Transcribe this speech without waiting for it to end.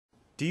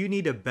Do you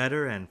need a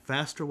better and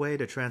faster way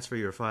to transfer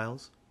your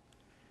files?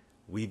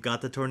 We've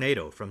got the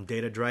Tornado from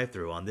Data Drive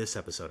Thru on this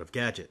episode of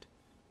Gadget.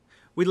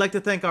 We'd like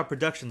to thank our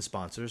production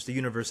sponsors, the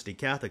University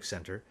Catholic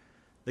Center,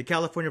 the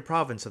California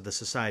Province of the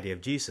Society of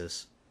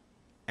Jesus,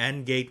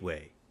 and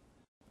Gateway,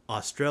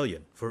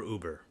 Australian for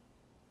Uber.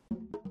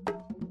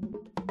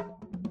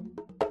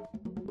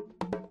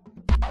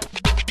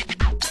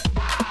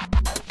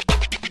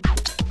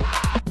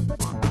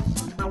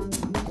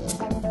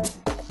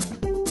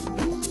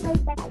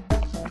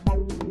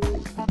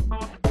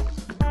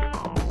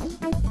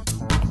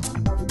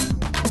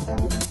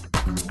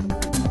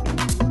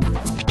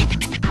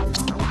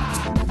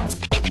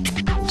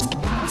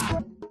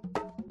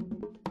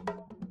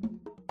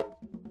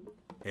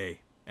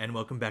 Hey, and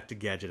welcome back to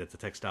Gadget at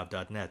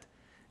thetechstop.net.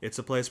 It's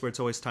a place where it's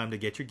always time to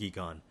get your geek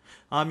on.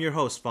 I'm your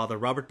host, Father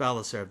Robert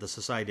Ballecer of the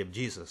Society of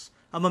Jesus.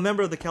 I'm a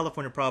member of the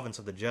California Province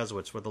of the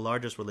Jesuits. We're the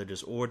largest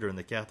religious order in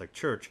the Catholic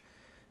Church,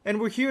 and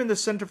we're here in the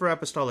Center for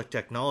Apostolic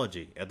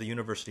Technology at the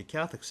University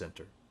Catholic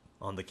Center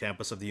on the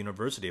campus of the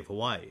University of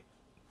Hawaii.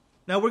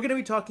 Now, we're going to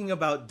be talking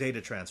about data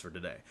transfer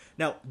today.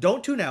 Now,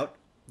 don't tune out.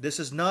 This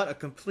is not a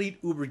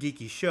complete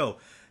ubergeeky show.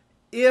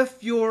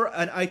 If you're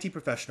an IT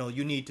professional,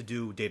 you need to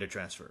do data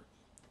transfer.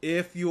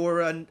 If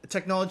you're a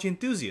technology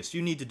enthusiast,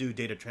 you need to do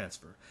data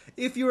transfer.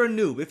 If you're a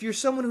noob, if you're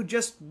someone who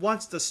just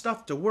wants the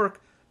stuff to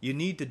work, you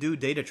need to do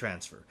data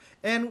transfer.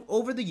 And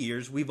over the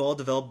years, we've all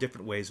developed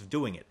different ways of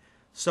doing it.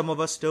 Some of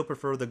us still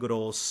prefer the good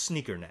old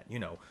sneaker net,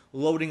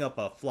 loading up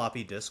a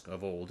floppy disk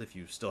of old, if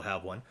you still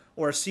have one,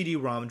 or a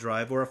CD-ROM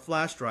drive or a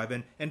flash drive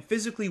and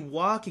physically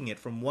walking it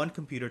from one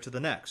computer to the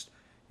next.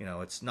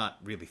 It's not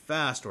really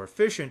fast or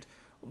efficient,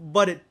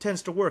 but it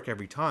tends to work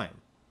every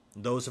time.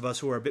 Those of us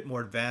who are a bit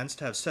more advanced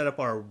have set up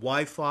our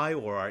Wi-Fi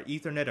or our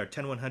Ethernet, our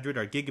 10100,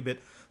 our gigabit,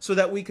 so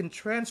that we can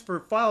transfer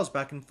files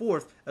back and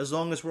forth as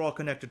long as we're all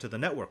connected to the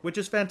network, which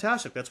is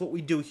fantastic. That's what we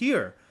do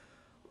here.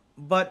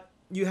 But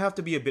you have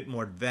to be a bit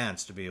more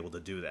advanced to be able to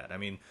do that.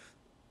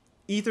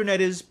 Ethernet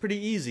is pretty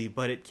easy,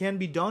 but it can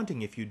be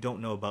daunting if you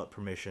don't know about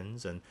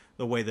permissions and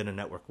the way that a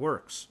network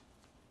works.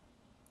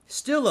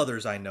 Still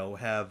others I know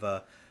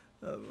have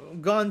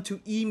gone to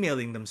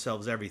emailing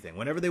themselves everything.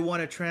 Whenever they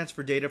want to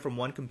transfer data from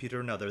one computer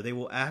to another, they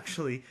will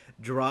actually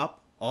drop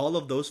all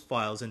of those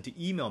files into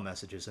email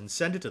messages and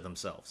send it to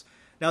themselves.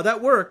 Now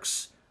that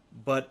works,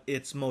 but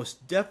it's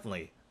most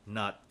definitely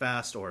not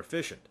fast or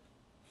efficient.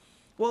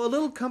 Well, a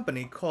little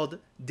company called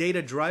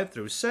Data Drive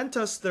Thru sent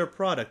us their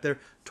product, their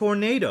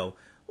Tornado,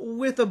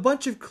 with a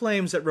bunch of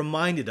claims that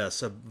reminded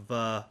us of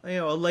a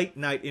late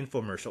night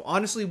infomercial.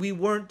 Honestly, we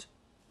weren't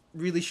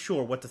really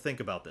sure what to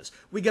think about this.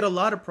 We get a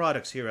lot of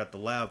products here at the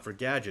lab for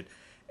Gadget,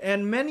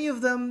 and many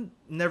of them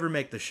never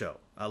make the show.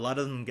 A lot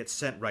of them get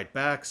sent right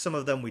back. Some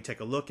of them we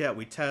take a look at,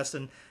 we test,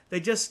 and they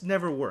just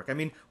never work.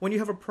 When you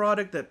have a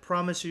product that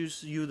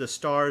promises you the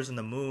stars and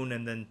the moon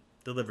and then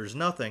delivers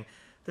nothing,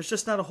 there's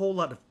just not a whole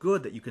lot of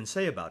good that you can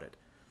say about it.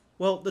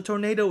 Well, the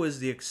Tornado is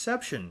the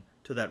exception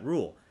to that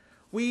rule.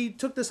 We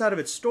took this out of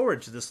its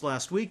storage this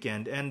last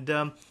weekend, and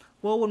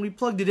when we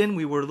plugged it in,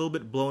 we were a little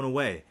bit blown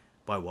away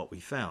by what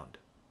we found.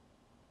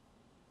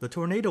 The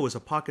Tornado is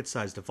a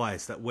pocket-sized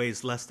device that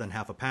weighs less than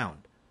half a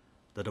pound.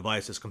 The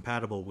device is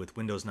compatible with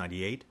Windows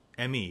 98,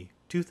 ME,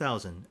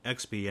 2000,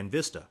 XP, and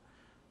Vista,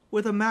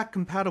 with a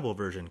Mac-compatible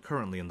version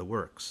currently in the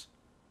works.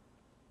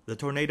 The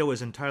Tornado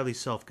is entirely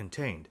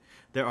self-contained.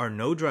 There are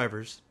no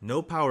drivers,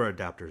 no power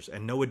adapters,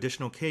 and no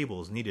additional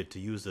cables needed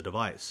to use the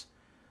device.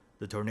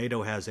 The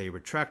Tornado has a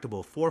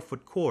retractable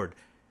 4-foot cord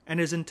and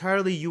is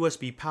entirely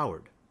USB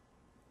powered.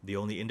 The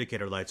only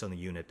indicator lights on the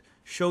unit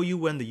show you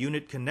when the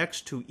unit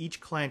connects to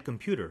each client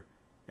computer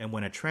and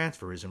when a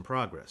transfer is in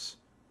progress.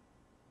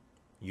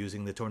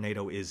 Using the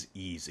Tornado is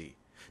easy.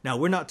 Now,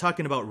 we're not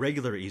talking about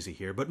regular easy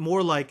here, but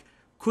more like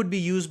could be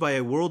used by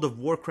a World of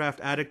Warcraft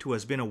addict who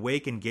has been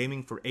awake and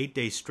gaming for 8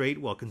 days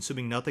straight while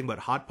consuming nothing but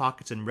Hot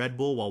Pockets and Red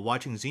Bull while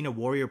watching Xena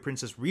Warrior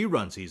Princess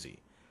reruns easy.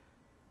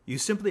 You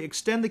simply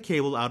extend the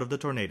cable out of the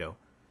Tornado,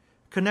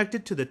 connect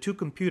it to the two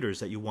computers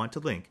that you want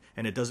to link,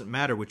 and it doesn't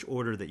matter which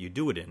order that you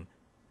do it in,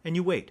 and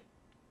you wait.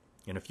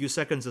 In a few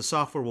seconds, the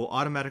software will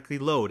automatically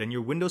load and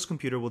your Windows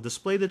computer will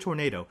display the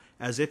Tornado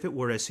as if it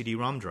were a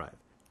CD-ROM drive.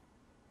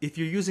 If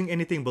you're using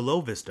anything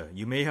below Vista,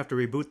 you may have to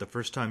reboot the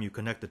first time you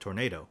connect the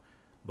Tornado,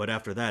 but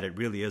after that it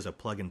really is a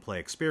plug-and-play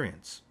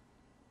experience.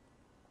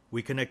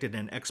 We connected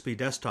an XP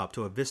desktop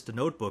to a Vista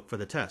notebook for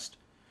the test.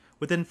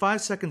 Within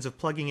 5 seconds of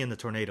plugging in the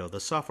Tornado, the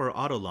software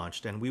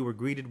auto-launched and we were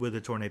greeted with the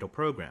Tornado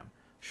program,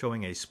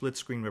 showing a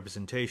split-screen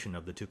representation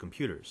of the two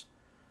computers.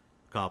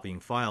 Copying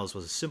files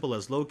was as simple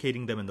as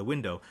locating them in the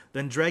window,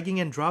 then dragging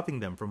and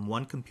dropping them from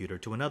one computer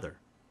to another.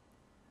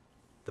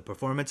 The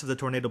performance of the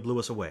Tornado blew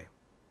us away.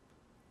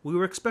 We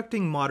were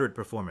expecting moderate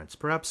performance,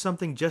 perhaps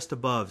something just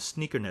above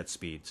sneakernet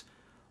speeds,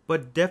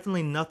 but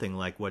definitely nothing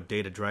like what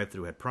Data Drive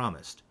Thru had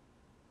promised.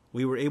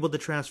 We were able to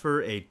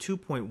transfer a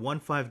 2.15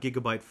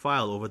 gigabyte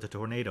file over the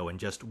Tornado in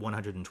just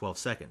 112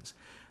 seconds.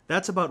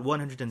 That's about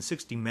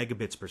 160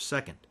 megabits per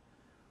second.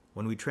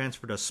 When we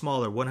transferred a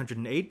smaller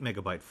 108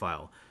 megabyte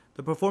file,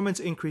 the performance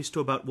increased to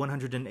about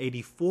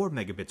 184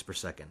 megabits per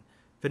second,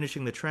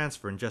 finishing the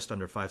transfer in just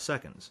under 5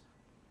 seconds.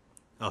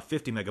 A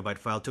 50 megabyte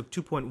file took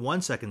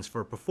 2.1 seconds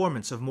for a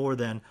performance of more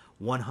than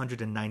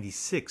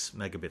 196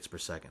 megabits per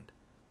second.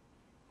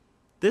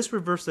 This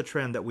reversed the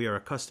trend that we are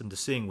accustomed to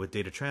seeing with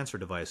data transfer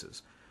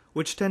devices,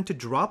 which tend to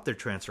drop their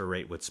transfer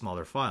rate with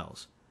smaller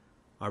files.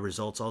 Our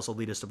results also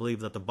lead us to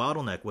believe that the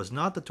bottleneck was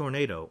not the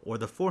Tornado or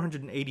the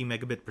 480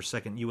 megabit per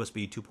second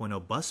USB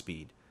 2.0 bus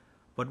speed,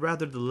 but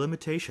rather the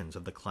limitations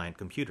of the client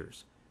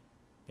computers.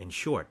 In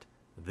short,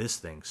 this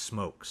thing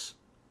smokes.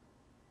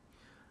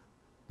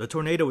 The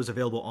Tornado is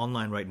available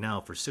online right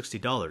now for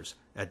 $60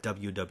 at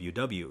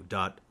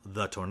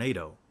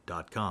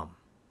www.thetornado.com.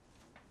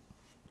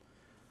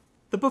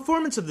 The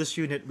performance of this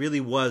unit really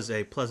was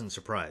a pleasant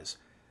surprise.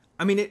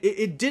 I mean,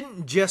 it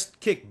didn't just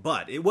kick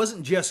butt. It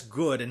wasn't just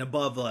good and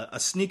above a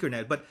sneaker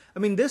net, but I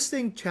mean, this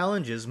thing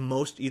challenges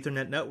most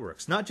Ethernet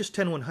networks, not just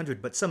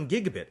 10100, but some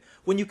gigabit,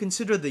 when you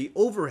consider the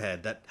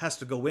overhead that has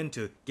to go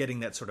into getting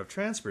that sort of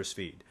transfer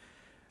speed.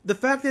 The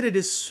fact that it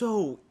is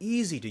so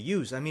easy to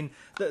use, I mean,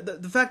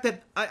 the fact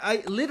that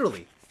I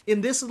literally,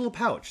 in this little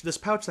pouch, this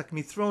pouch that can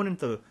be thrown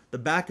into the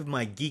back of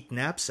my geek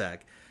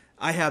knapsack,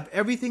 I have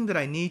everything that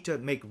I need to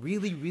make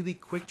really, really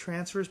quick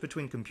transfers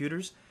between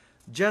computers,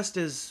 just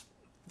as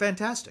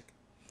fantastic.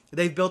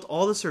 They've built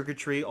all the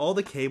circuitry, all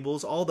the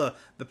cables, all the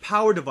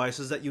power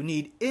devices that you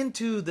need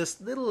into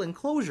this little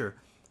enclosure,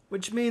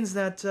 which means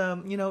that,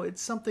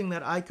 it's something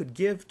that I could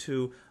give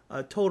to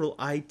a total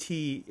IT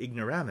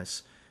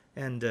ignoramus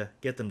and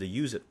get them to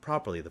use it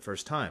properly the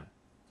first time.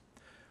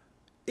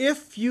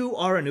 If you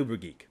are an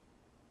uberGeek,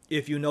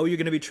 if you know you're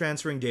going to be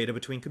transferring data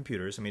between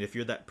computers, I mean, if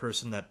you're that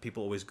person that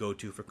people always go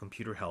to for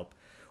computer help,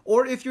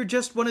 or if you're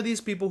just one of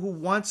these people who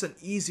wants an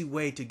easy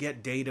way to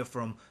get data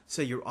from,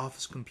 say, your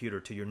office computer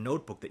to your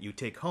notebook that you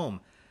take home,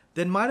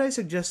 then might I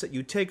suggest that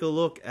you take a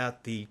look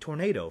at the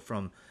Tornado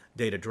from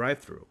Data Drive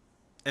Thru.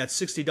 At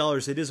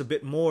 $60, it is a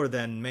bit more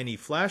than many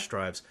flash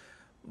drives,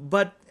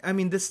 but, I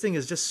mean, this thing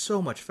is just so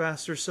much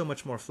faster, so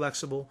much more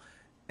flexible,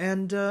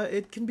 and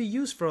it can be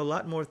used for a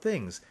lot more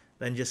things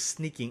than just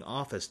sneaking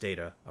office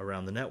data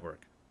around the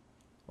network.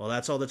 Well,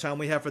 that's all the time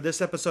we have for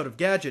this episode of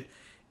Gadget.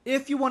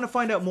 If you want to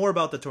find out more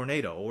about the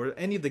Tornado or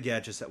any of the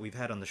gadgets that we've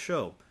had on the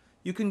show,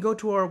 you can go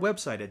to our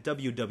website at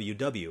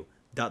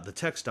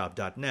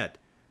www.thetechstop.net.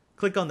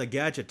 Click on the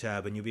Gadget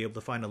tab and you'll be able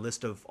to find a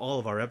list of all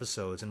of our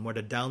episodes and where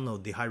to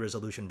download the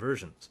high-resolution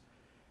versions.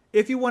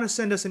 If you want to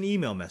send us an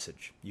email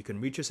message, you can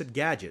reach us at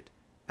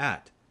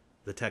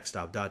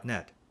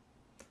gadget@thetechstop.net.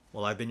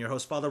 Well, I've been your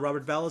host, Father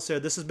Robert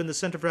Ballecer. This has been the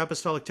Center for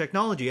Apostolic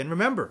Technology, and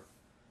remember,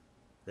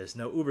 there's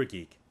no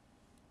uberGeek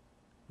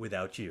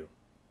without you.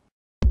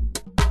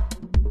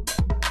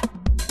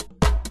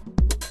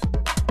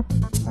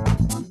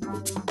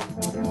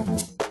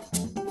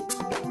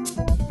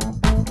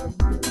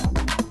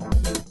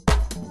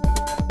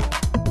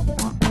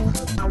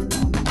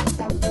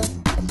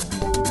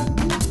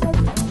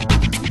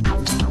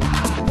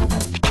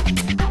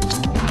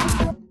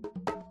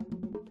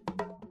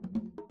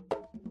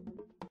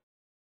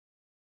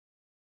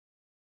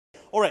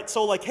 Alright,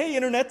 so hey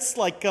internets,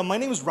 my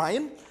name is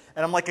Ryan,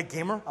 and I'm a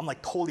gamer. I'm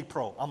totally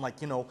pro. I'm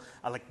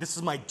this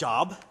is my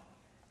job.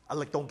 I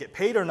don't get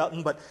paid or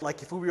nothing, but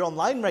if we were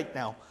online right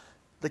now,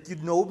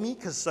 you'd know me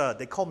because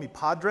they call me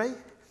Padre.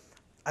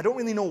 I don't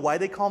really know why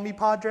they call me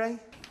Padre.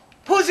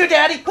 Who's your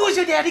daddy? Who's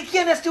your daddy?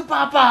 ¿Quién es tu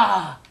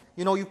papá?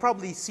 You've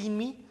probably seen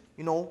me,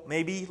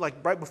 maybe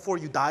right before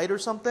you died or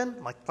something,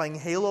 playing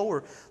Halo or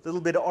a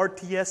little bit of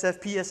RTS,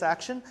 FPS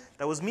action.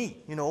 That was me,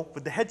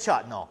 with the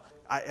headshot and all.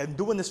 I am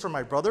doing this for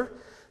my brother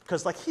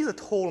because he's a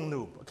total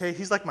noob, okay?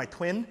 He's my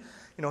twin.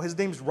 His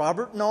name's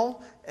Robert and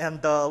all.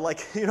 And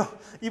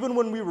even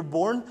when we were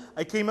born,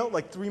 I came out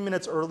 3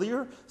 minutes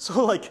earlier.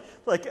 So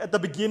at the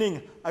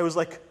beginning, I was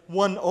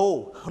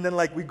 1-0. And then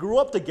we grew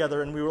up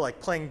together and we were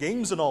playing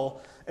games and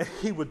all. And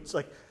he would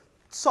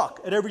suck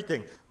at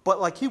everything.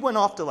 But he went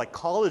off to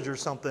college or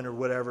something or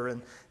whatever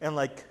and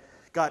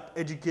got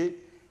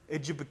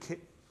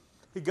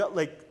he got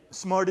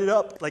smarted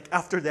up.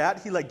 After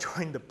that, he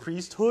joined the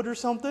priesthood or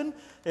something.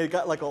 And he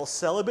got all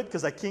celibate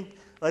because I think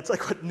that's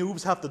what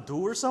noobs have to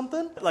do or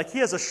something. He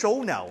has a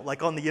show now,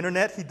 on the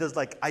internet. He does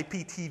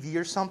Ep58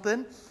 or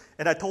something.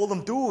 And I told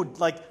him, dude,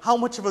 how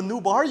much of a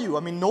noob are you? I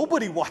mean,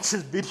 nobody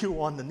watches video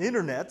on the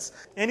internets.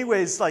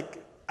 Anyways,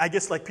 I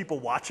guess people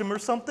watch him or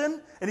something.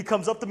 And he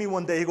comes up to me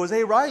one day. He goes,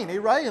 hey Ryan,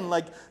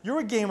 you're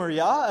a gamer,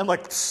 yeah? I'm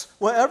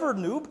whatever,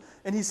 noob.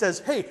 And he says,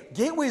 hey,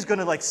 Gateway's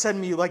gonna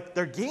send me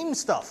their game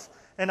stuff.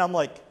 And I'm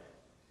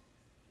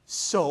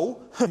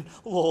so?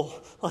 lol,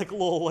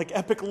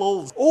 epic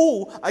lols.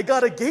 Oh, I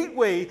got a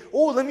Gateway.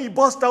 Oh, let me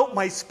bust out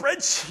my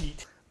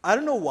spreadsheet. I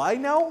don't know why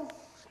now,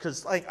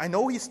 because I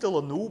know he's still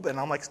a noob and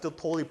I'm still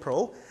totally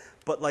pro,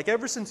 but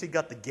ever since he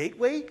got the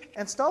Gateway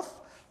and stuff,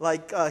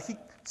 he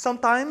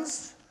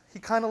sometimes he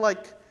kind of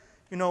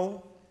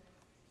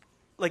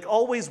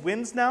always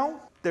wins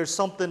now. There's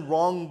something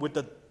wrong with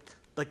the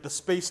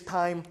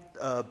space-time,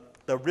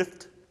 the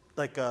rift,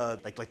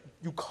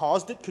 you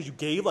caused it because you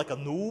gave a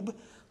noob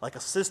a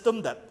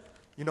system that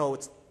you know,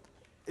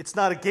 it's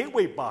not a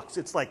gateway box.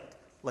 It's like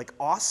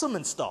awesome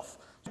and stuff.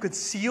 You could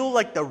seal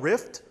like the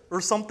Rift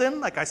or something,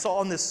 like I saw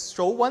on this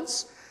show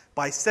once,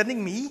 by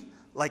sending me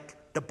like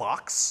the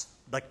box,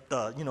 like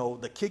the, you know,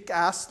 the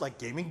kick-ass like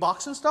gaming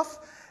box and stuff.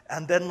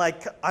 And then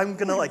like I'm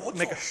gonna like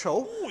make a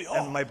show,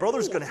 and my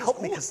brother's gonna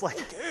help me because like,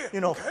 you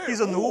know,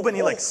 he's a noob and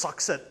he like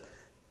sucks at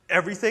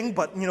everything,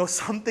 but you know,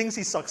 some things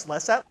he sucks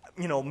less at.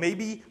 You know,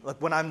 maybe like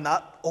when I'm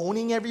not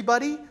owning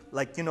everybody,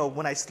 like, you know,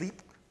 when I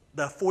sleep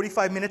the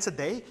 45 minutes a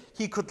day,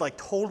 he could like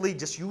totally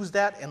just use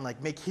that and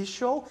like make his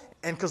show.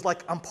 And because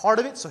like I'm part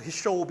of it, so his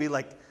show will be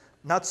like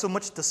not so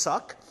much to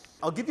suck.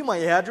 I'll give you my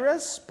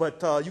address,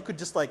 but you could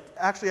just like,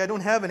 actually I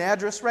don't have an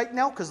address right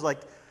now because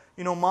like,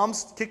 you know,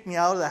 mom's kicked me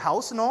out of the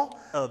house and all.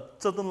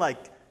 Something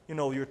like, you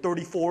know, you're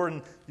 34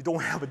 and you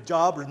don't have a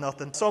job or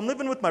nothing. So I'm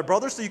living with my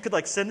brother, so you could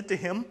like send it to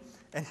him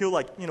and he'll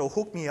like, you know,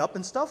 hook me up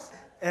and stuff.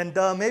 And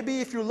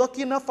maybe if you're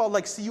lucky enough, I'll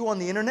like see you on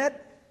the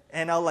internet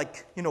and I'll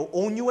like, you know,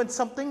 own you in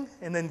something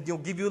and then, you know,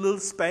 give you a little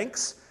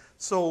spanks.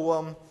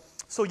 So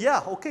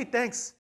yeah, okay, thanks.